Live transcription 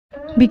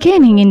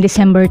Beginning in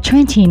December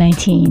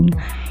 2019,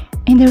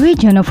 in the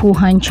region of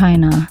Wuhan,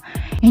 China,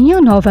 a new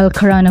novel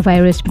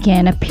coronavirus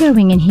began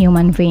appearing in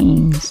human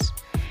beings.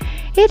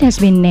 It has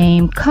been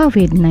named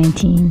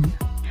COVID-19.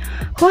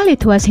 While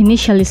it was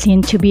initially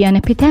seen to be an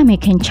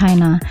epidemic in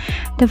China,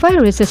 the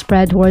virus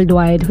spread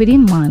worldwide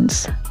within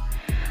months.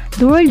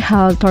 The World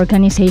Health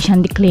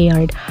Organization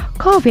declared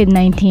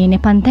COVID-19 a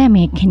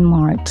pandemic in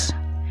March.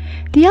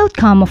 The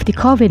outcome of the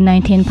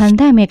COVID-19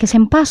 pandemic is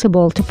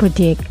impossible to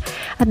predict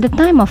at the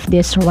time of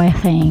this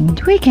writing.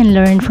 We can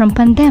learn from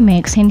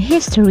pandemics in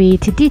history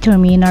to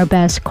determine our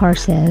best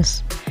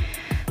courses.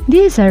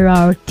 These are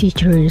our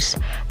teachers: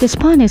 the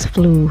Spanish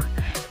flu,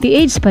 the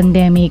AIDS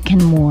pandemic,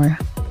 and more.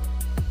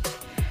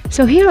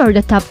 So here are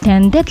the top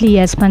 10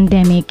 deadliest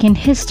pandemic in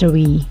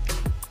history.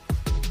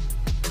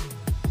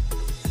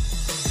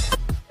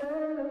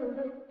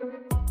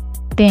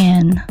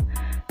 10.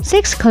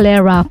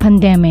 CHOLERA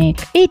pandemic,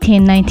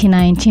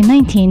 1899 to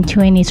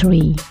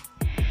 1923.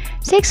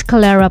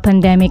 Cholera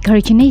pandemic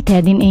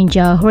originated in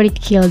India, where it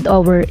killed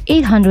over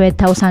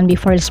 800,000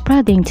 before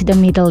spreading to the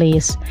Middle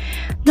East,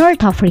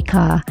 North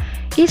Africa,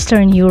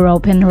 Eastern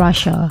Europe, and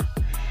Russia.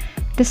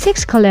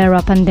 The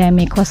cholera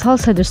pandemic was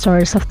also the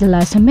source of the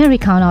last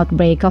American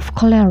outbreak of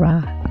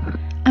cholera.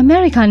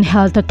 American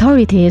health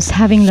authorities,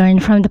 having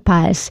learned from the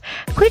past,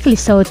 quickly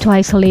sought to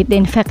isolate the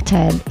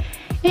infected,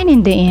 and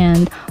in the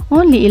end,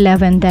 only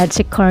 11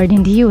 deaths occurred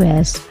in the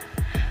US.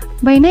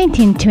 By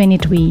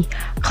 1923,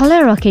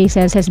 cholera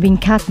cases has been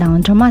cut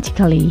down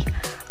dramatically,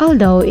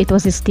 although it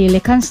was still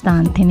a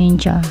constant in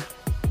India.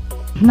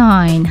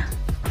 9.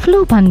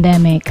 Flu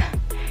pandemic,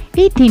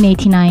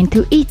 1889 to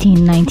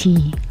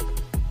 1890.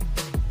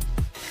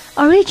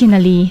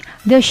 Originally,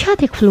 the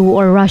Asiatic flu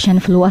or Russian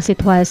flu as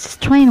it was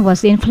strain was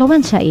the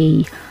influenza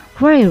A,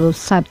 virus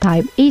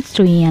subtype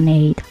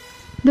H3N8.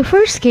 The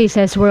first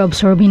cases were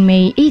observed in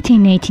May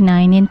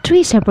 1889 in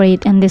 3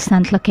 separate and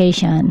distant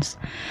locations: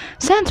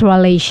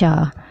 Central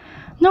Asia,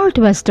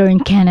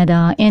 Northwestern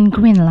Canada, and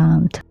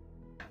Greenland.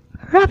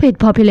 Rapid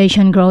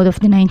population growth of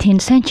the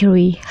 19th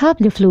century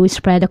helped the flu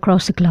spread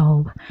across the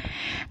globe,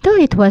 though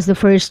it was the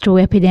first true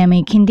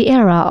epidemic in the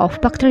era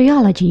of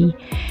bacteriology,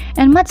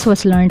 and much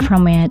was learned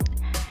from it.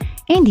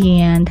 In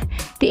the end,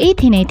 the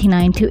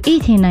 1889 to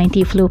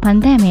 1890 flu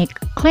pandemic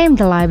claimed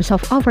the lives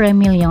of over 1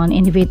 million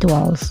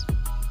individuals.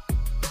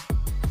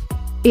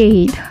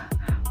 8.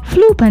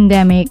 Flu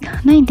pandemic,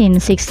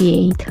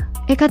 1968.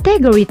 A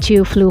Category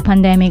 2 flu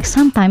pandemic,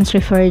 sometimes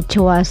referred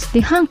to as the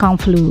Hong Kong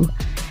flu.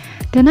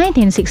 The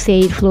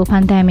 1968 flu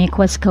pandemic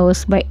was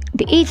caused by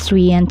the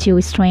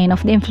H3N2 strain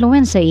of the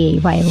influenza A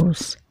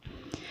virus.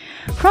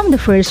 From the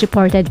first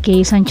reported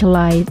case on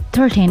July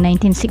 13,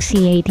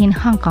 1968 in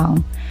Hong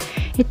Kong,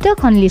 it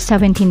took only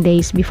 17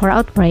 days before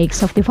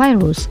outbreaks of the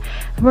virus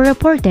were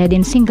reported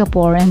in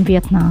Singapore and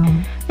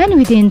Vietnam, and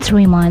within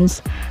 3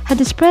 months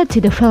had spread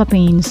to the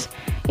Philippines,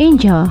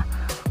 India,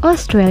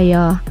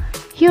 Australia,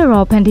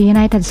 Europe, and the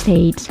United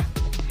States.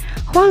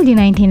 While the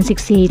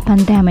 1968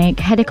 pandemic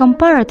had a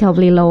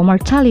comparatively low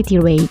mortality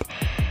rate,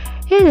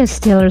 it has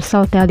still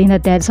resulted in the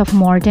deaths of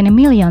more than 1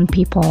 million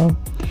people,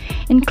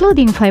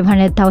 including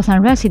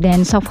 500,000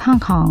 residents of Hong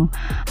Kong,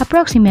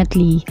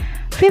 approximately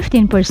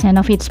 15%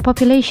 of its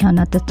population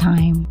at the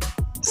time.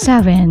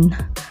 7.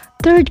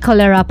 Third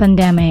cholera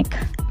pandemic,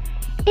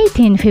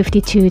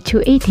 1852 to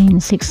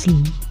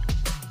 1860.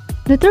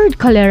 The third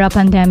cholera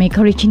pandemic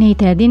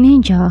originated in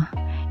India,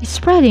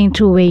 spreading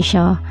through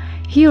Asia,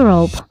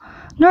 Europe,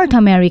 North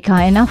America,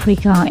 and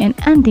Africa, and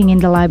ending in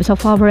the lives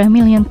of over 1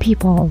 million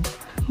people.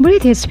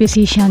 British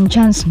physician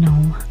John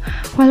Snow,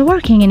 while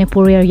working in a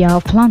poor area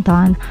of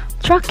London,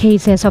 tracked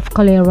cases of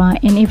cholera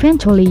and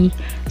eventually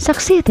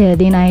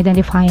succeeded in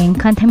identifying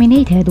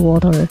contaminated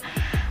water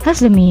as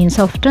the means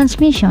of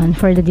transmission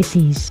for the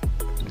disease.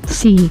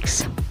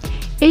 6.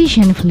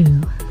 Asian flu,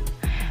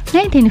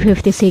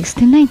 1956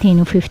 to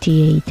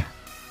 1958.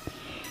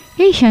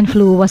 Asian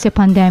flu was a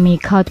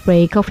pandemic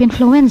outbreak of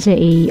influenza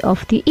A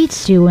of the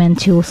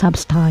H2N2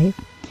 subtype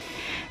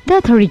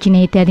that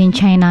originated in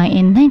China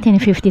in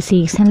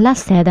 1956 and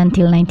lasted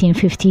until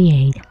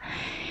 1958.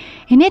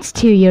 In its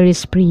 2-year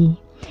spree,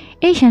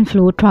 Asian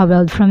flu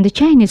traveled from the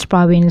Chinese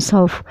province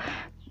of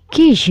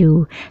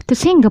Guizhou to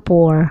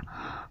Singapore,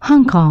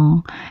 Hong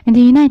Kong, and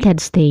the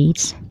United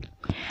States.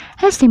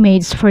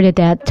 Estimates for the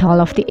death toll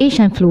of the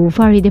Asian flu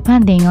vary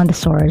depending on the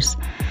source,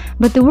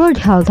 but the World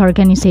Health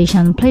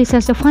Organization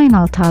places a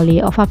final tally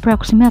of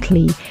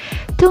approximately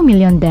 2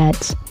 million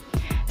deaths,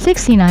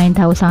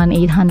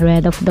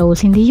 69,800 of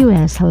those in the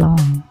US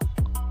alone.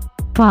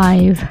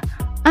 5.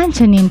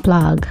 Antonine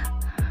plague,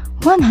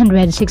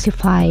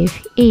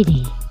 165 AD.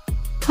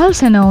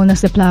 Also known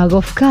as the Plague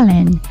of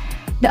Galen,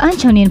 the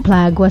Antonine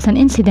plague was an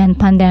incident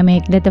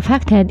pandemic that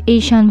affected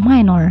Asia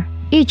Minor,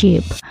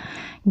 Egypt,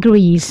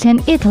 Greece,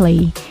 and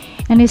Italy,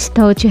 and is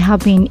thought to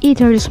have been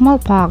either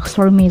smallpox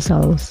or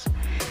measles,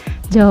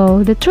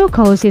 though the true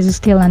cause is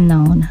still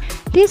unknown.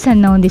 This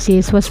unknown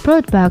disease was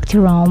brought back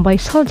to Rome by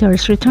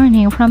soldiers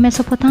returning from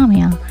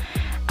Mesopotamia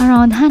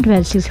around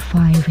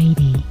 165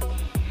 AD.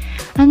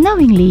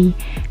 Unknowingly,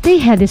 they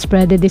had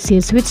spread the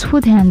disease which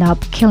would end up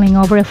killing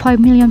over 5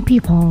 million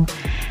people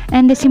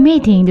and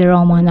decimating the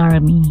Roman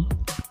army.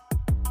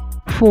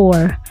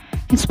 4.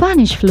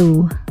 Spanish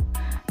flu,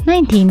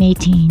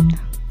 1918.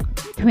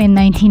 Between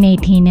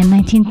 1918 and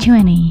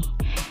 1920,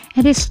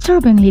 a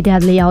disturbingly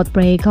deadly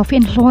outbreak of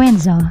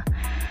influenza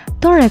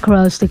tore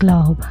across the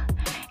globe,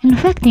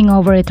 infecting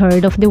over a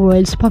third of the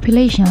world's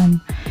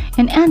population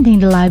and ending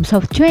the lives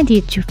of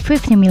 20 to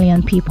 50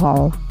 million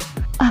people.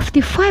 Of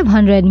the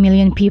 500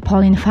 million people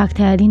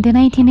infected in the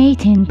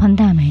 1918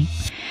 pandemic,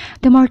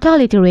 the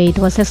mortality rate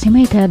was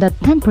estimated at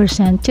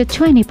 10% to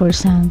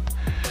 20%,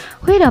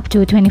 with up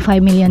to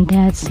 25 million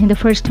deaths in the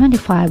first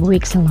 25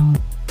 weeks alone.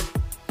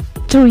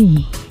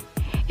 3.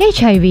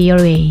 HIV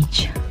or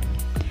AIDS.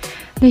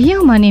 The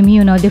human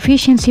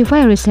immunodeficiency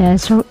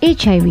viruses, or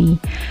HIV,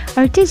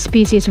 are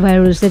two-species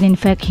virus that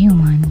infect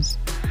humans.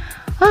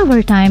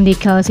 Over time, they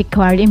cause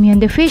acquired immune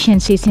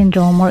deficiency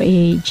syndrome or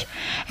AIDS,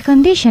 a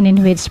condition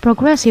in which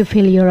progressive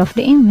failure of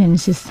the immune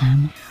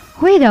system.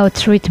 Without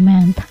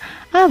treatment,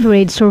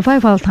 average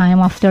survival time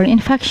after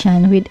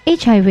infection with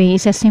HIV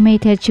is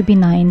estimated to be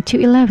 9 to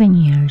 11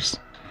 years.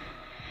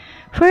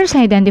 First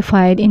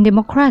identified in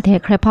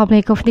Democratic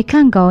Republic of the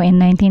Congo in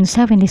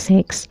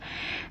 1976,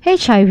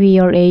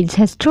 HIV or AIDS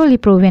has truly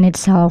proven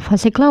itself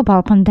as a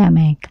global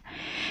pandemic,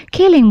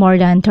 killing more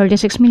than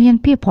 36 million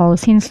people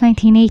since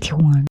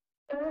 1981.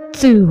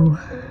 2.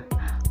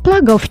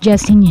 Plague of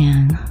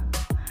Justinian,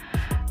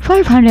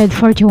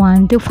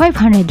 541 to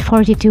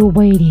 542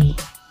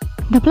 AD.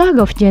 The Plague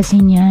of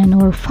Justinian,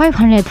 or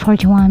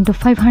 541 to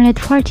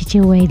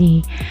 542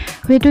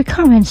 AD, with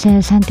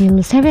recurrences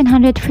until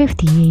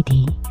 750 AD,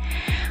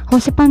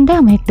 was a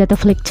pandemic that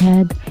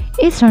afflicted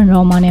Eastern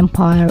Roman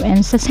Empire and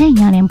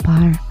Sasanian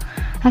Empire,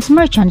 as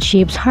merchant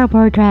ships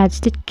harbored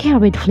rats that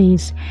carried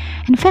fleas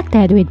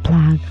infected with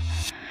plague.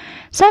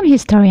 Some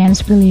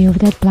historians believe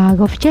that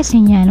Plague of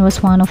Justinian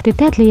was one of the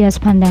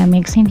deadliest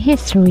pandemics in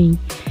history,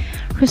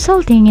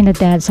 resulting in the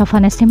deaths of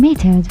an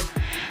estimated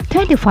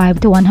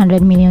 25 to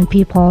 100 million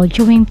people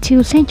during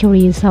 2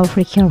 centuries of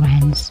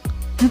recurrence.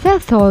 The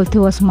death toll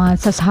to as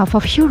much as half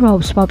of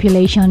Europe's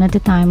population at the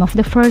time of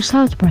the first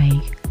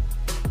outbreak.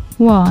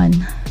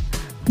 1.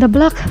 The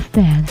Black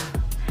Death,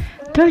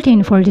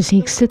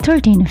 1346 to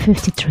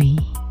 1353.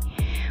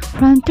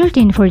 From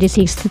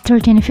 1346 to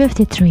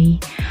 1353,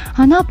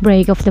 an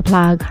outbreak of the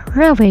plague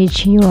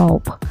ravaged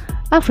Europe,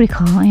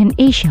 Africa, and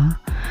Asia,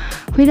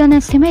 with an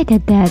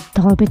estimated death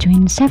toll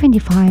between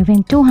 75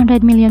 and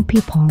 200 million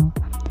people.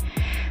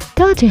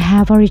 Thought to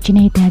have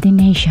originated in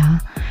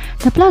Asia,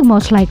 the plague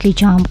most likely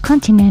jumped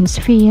continents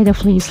via the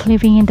fleas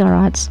living in the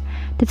rats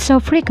that so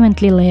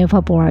frequently live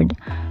aboard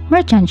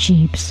merchant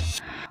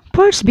ships.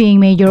 Ports, being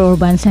major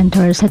urban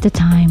centers at the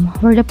time,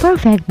 were the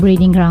perfect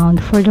breeding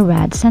ground for the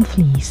rats and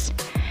fleas,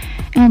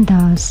 and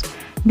thus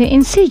the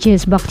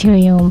insidious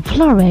bacterium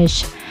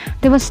flourished,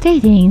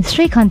 devastating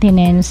 3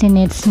 continents in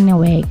its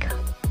wake.